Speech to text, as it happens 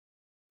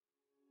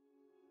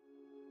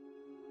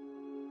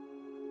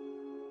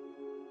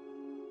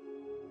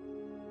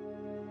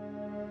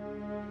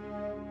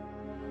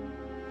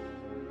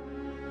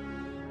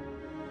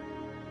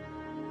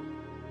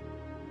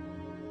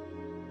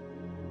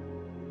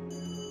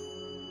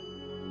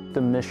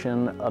The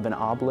mission of an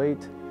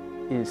oblate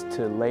is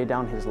to lay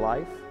down his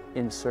life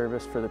in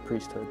service for the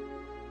priesthood.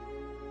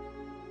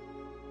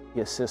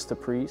 He assists the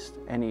priest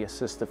and he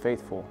assists the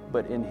faithful,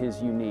 but in his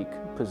unique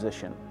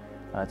position.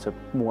 It's a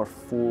more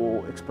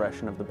full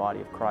expression of the body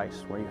of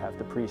Christ, where you have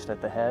the priest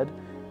at the head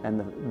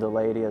and the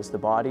laity as the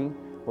body.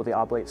 Well, the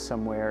oblate's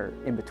somewhere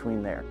in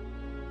between there.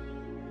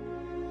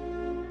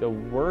 The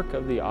work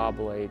of the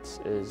oblates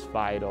is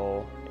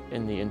vital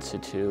in the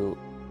Institute.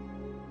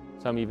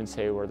 Some even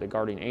say we're the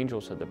guardian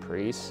angels of the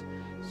priests,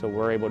 so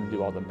we're able to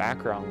do all the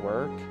background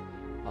work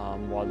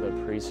while the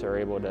priests are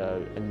able to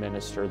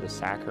administer the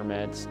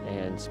sacraments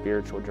and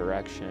spiritual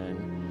direction.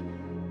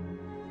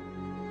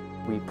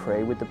 We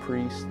pray with the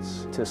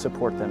priests to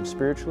support them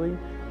spiritually.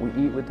 We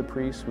eat with the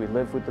priests, we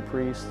live with the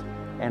priests,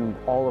 and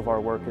all of our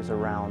work is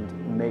around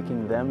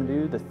making them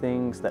do the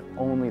things that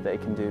only they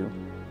can do,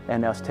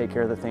 and us take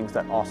care of the things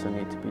that also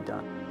need to be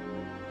done.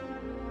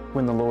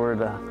 When the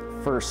Lord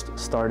first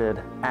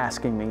started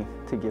asking me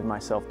to give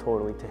myself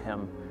totally to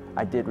Him,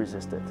 I did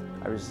resist it.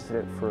 I resisted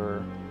it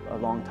for a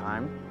long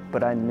time,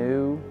 but I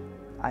knew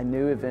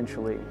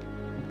eventually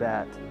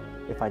that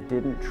if I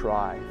didn't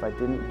try, if I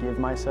didn't give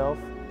myself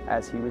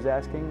as He was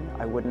asking,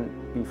 I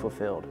wouldn't be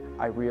fulfilled.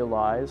 I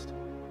realized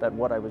that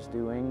what I was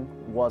doing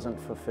wasn't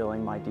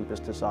fulfilling my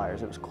deepest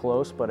desires. It was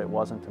close, but it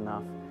wasn't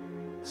enough.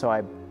 So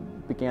I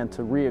began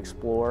to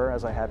re-explore,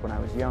 as I had when I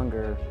was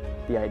younger,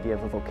 the idea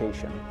of a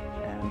vocation.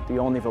 And the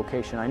only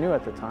vocation I knew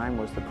at the time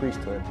was the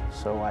priesthood.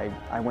 So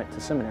I went to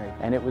seminary,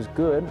 and it was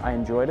good. I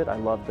enjoyed it. I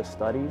loved the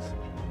studies,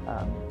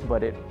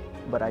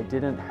 but I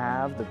didn't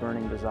have the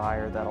burning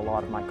desire that a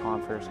lot of my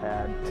confreres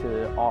had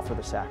to offer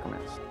the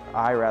sacraments.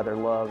 I rather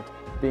loved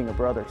being a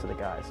brother to the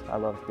guys. I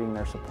loved being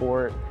their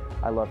support.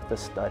 I loved the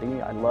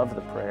study. I loved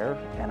the prayer,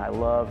 and I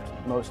loved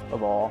most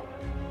of all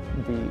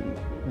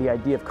the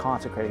idea of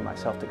consecrating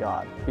myself to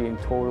God, being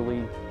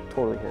totally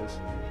His.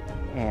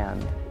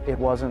 And it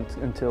wasn't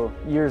until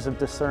years of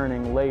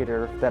discerning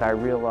later that I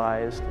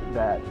realized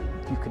that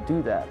you could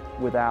do that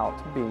without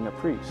being a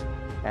priest,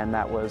 and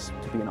that was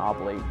to be an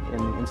oblate in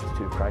the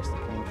Institute of Christ the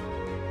King.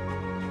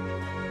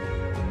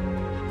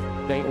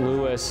 St.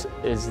 Louis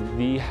is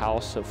the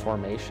house of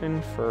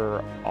formation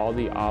for all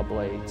the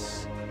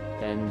oblates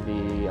in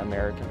the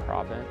American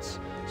province.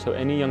 So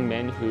any young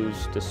man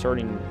who's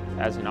discerning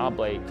as an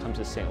oblate comes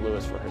to St.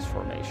 Louis for his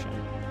formation.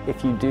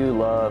 If you do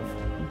love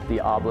the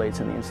oblates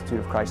in the Institute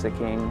of Christ the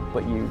King,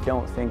 but you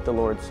don't think the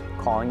Lord's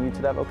calling you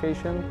to that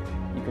vocation,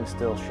 you can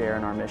still share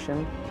in our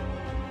mission.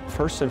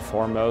 First and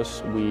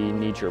foremost, we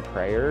need your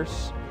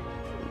prayers.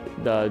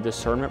 The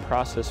discernment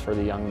process for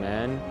the young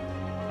men,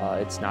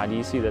 it's not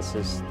easy. This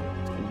is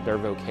their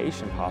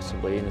vocation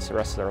possibly, and it's the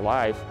rest of their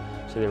life,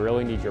 so they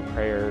really need your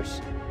prayers.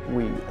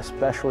 We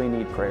especially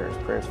need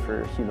prayers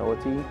for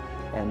humility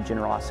and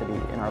generosity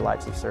in our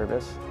lives of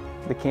service.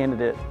 The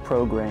candidate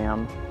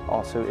program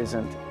also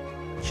isn't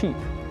cheap,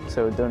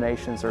 so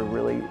donations are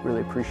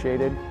really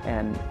appreciated,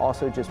 and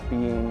also just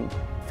being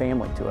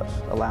family to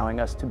us, allowing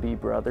us to be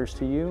brothers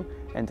to you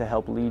and to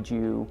help lead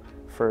you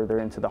further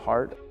into the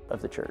heart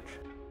of the church.